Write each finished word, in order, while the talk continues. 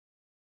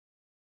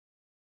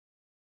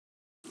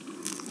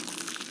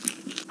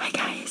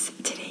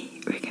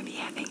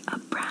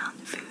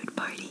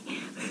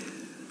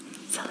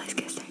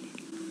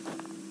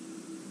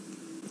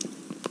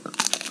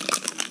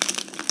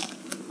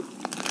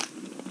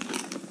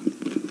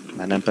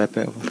Mana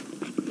Pepe apa?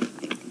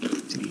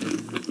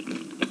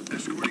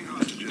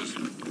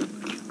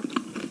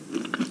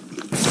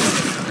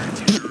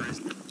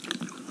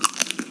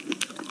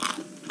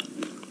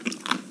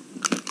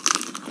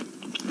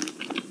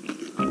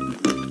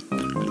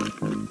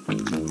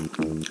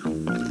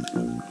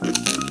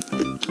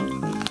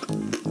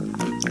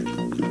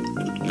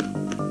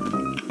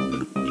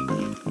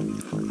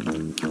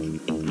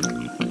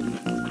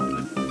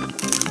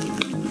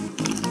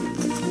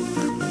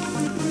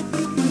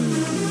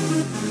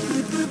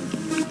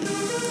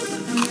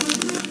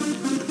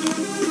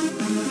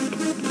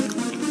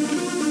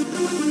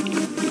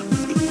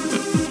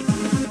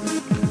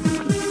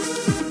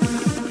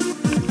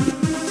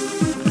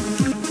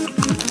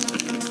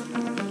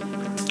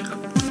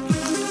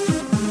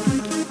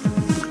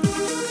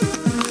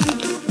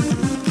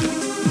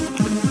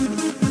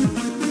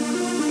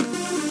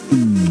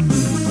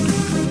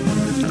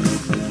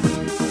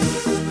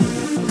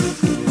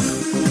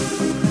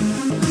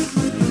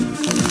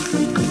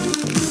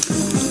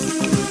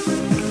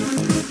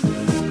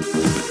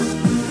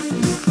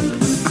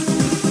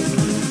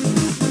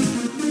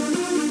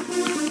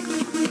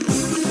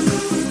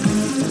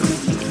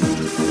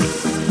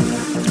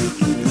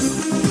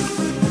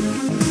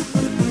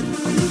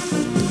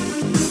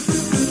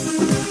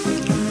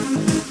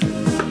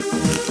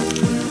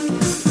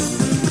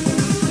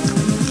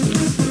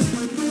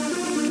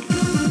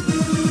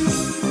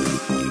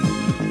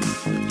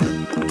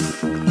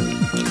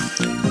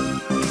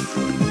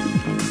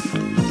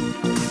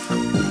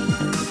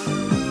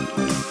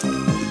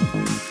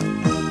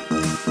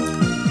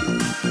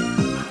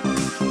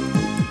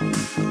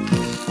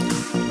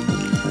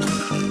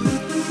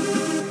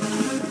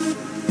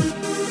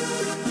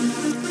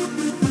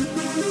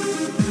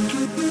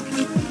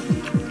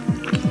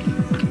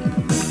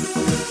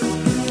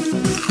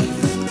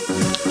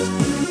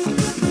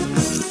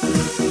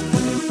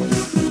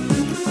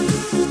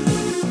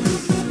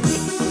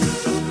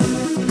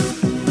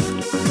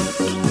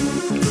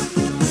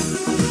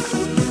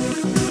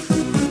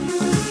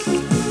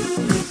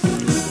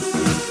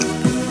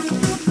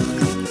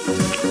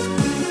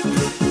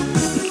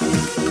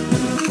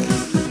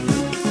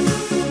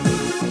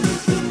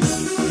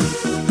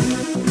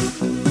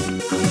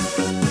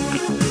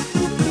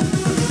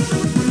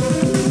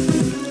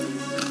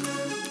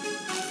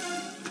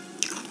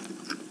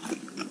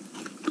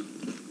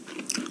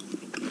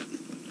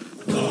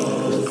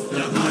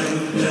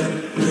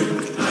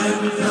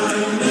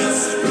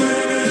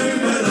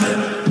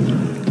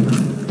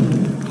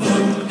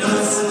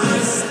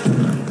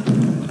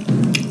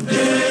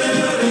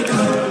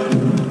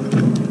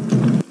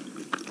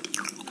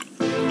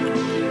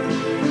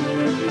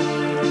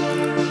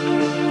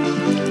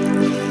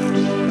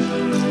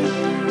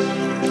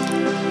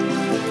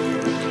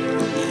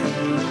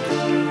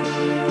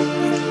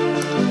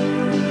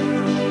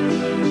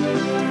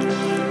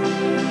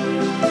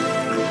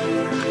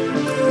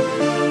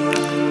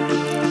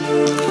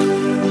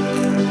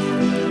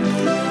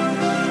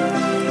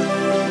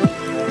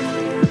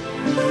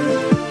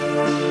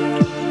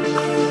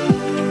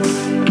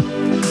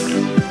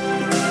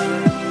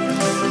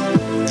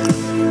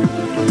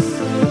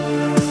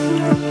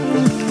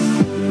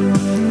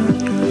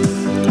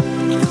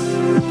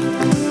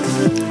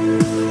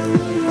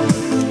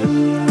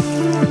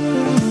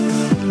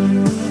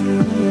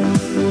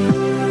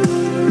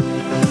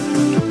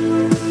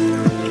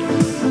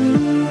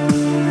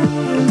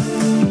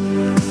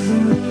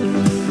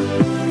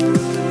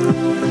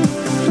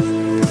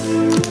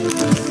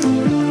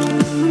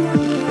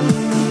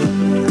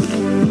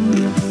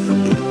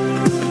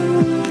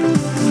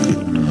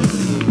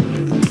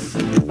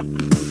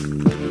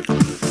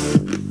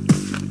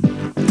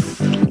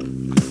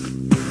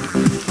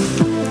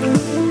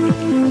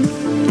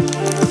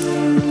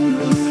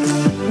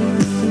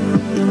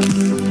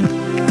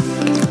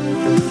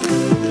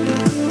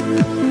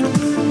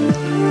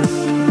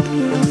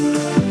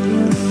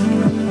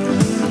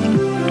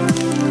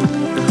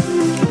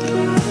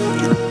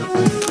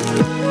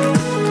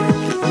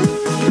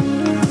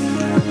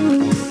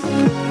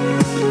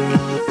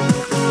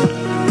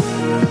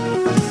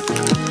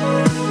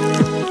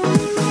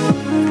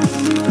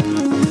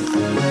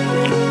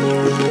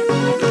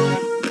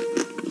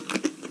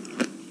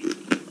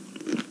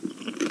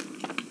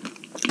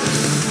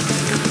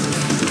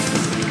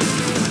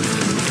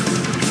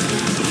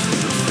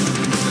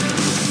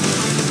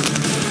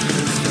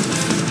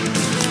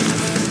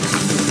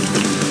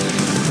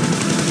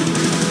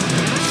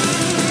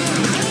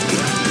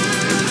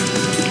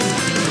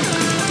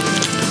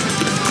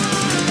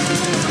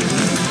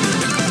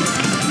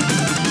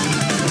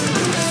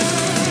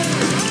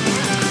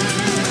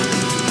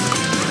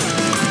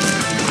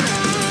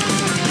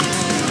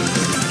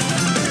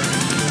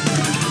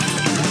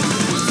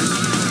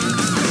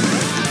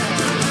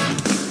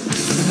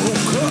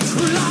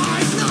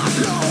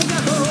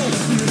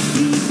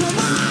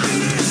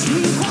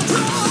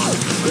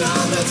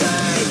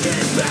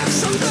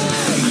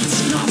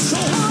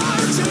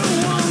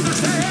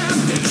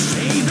 It's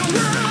changed the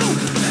world.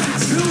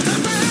 That's who the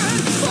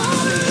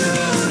man.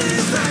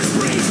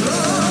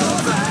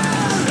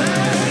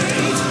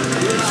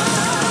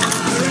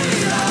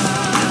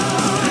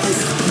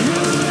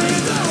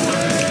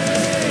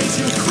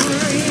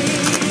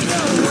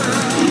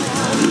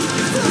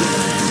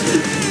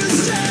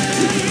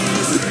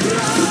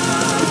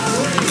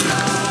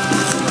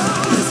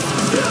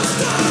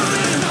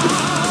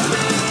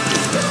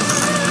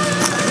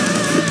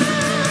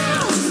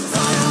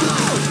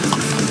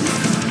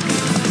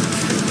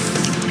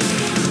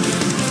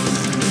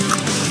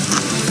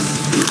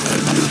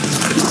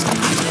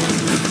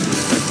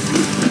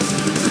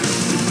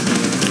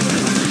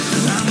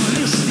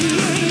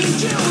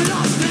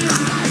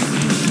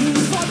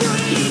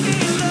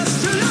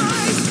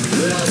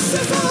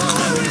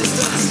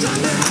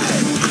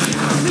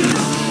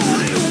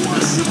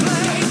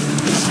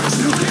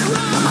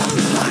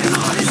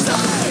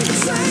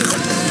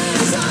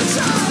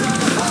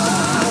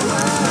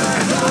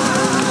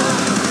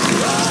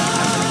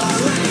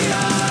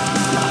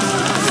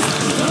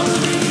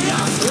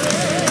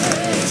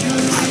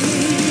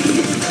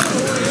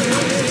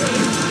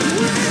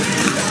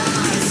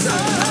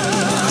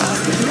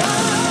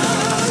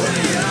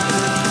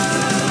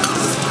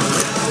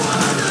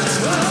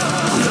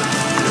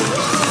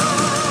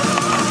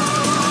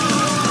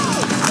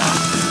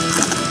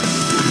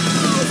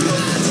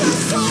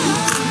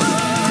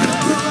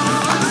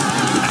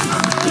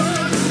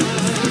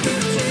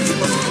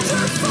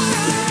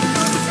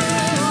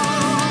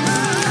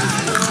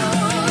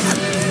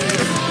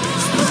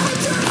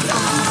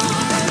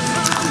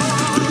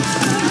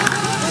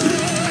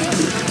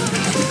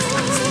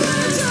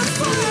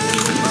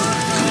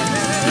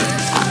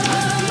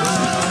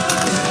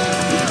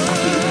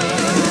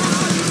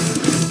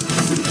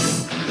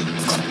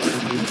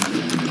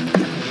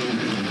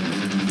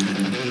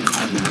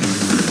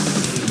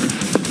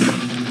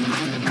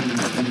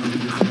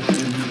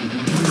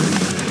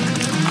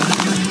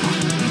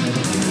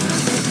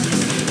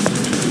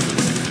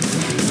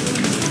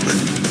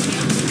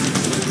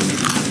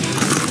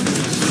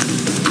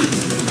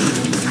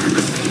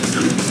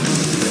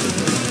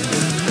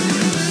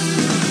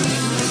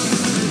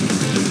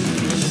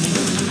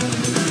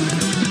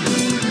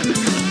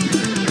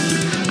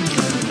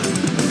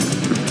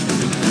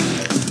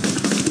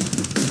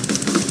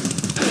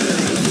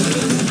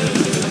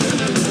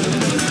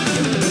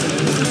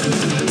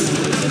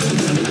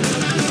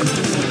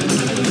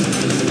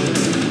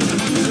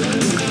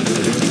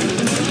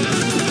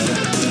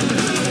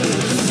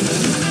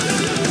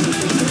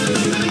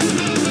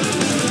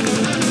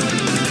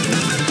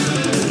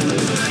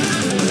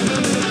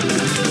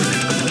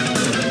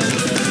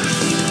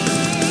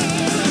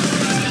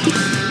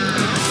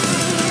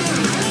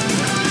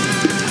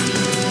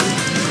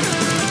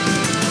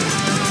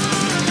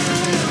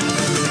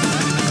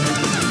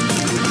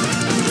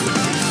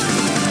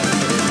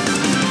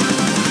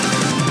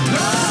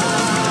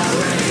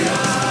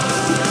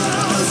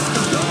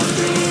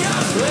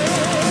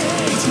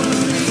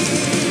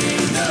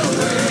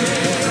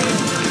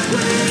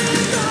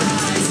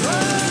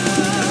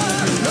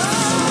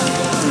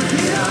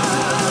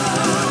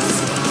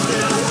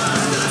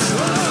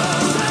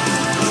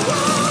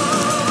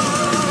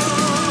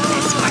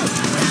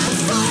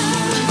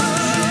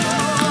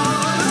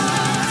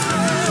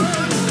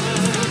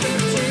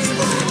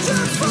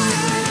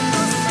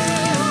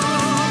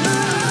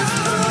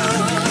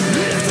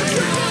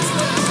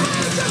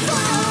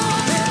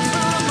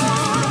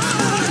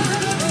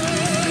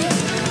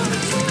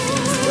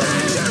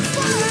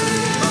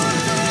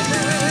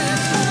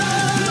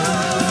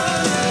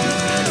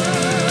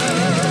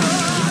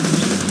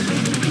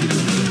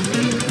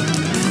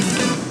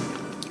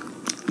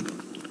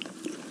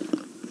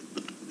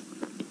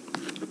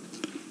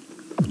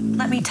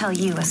 tell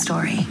you a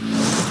story.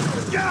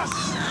 Yes!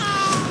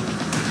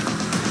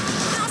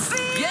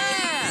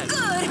 Yeah!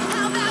 Good.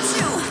 How about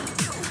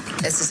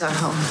you? This is our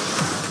home.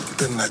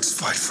 Then let's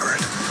fight for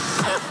it.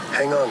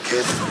 Hang on,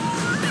 kid.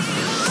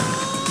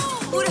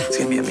 It's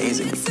gonna be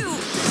amazing.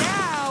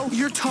 Now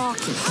you're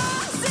talking.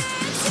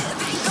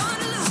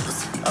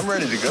 I'm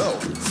ready to go.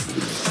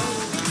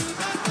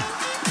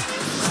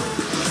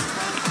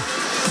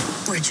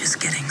 We're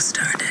just getting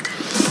started.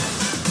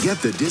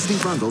 Get the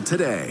Disney Bundle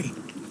today.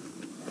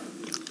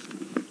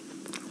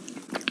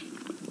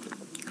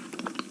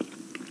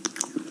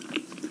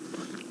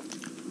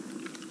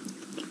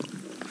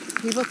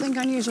 People think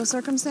unusual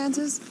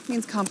circumstances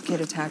means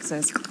complicated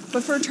taxes.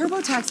 But for a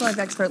TurboTax Live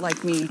expert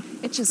like me,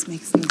 it just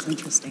makes things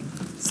interesting.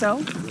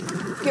 So,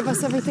 give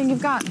us everything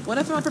you've got. What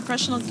if I'm a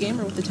professional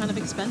gamer with a ton of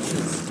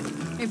expenses?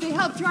 If they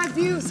help drive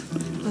views,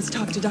 let's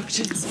talk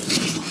deductions.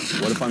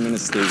 What if I'm in a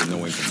state with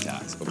no income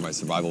tax, but my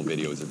survival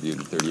videos are viewed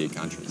in 38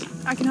 countries?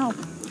 I can help.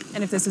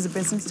 And if this is a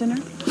business dinner,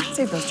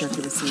 save those jerky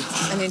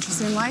receipts. An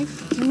interesting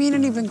life can mean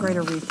an even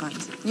greater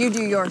refund. You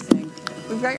do your thing. We've got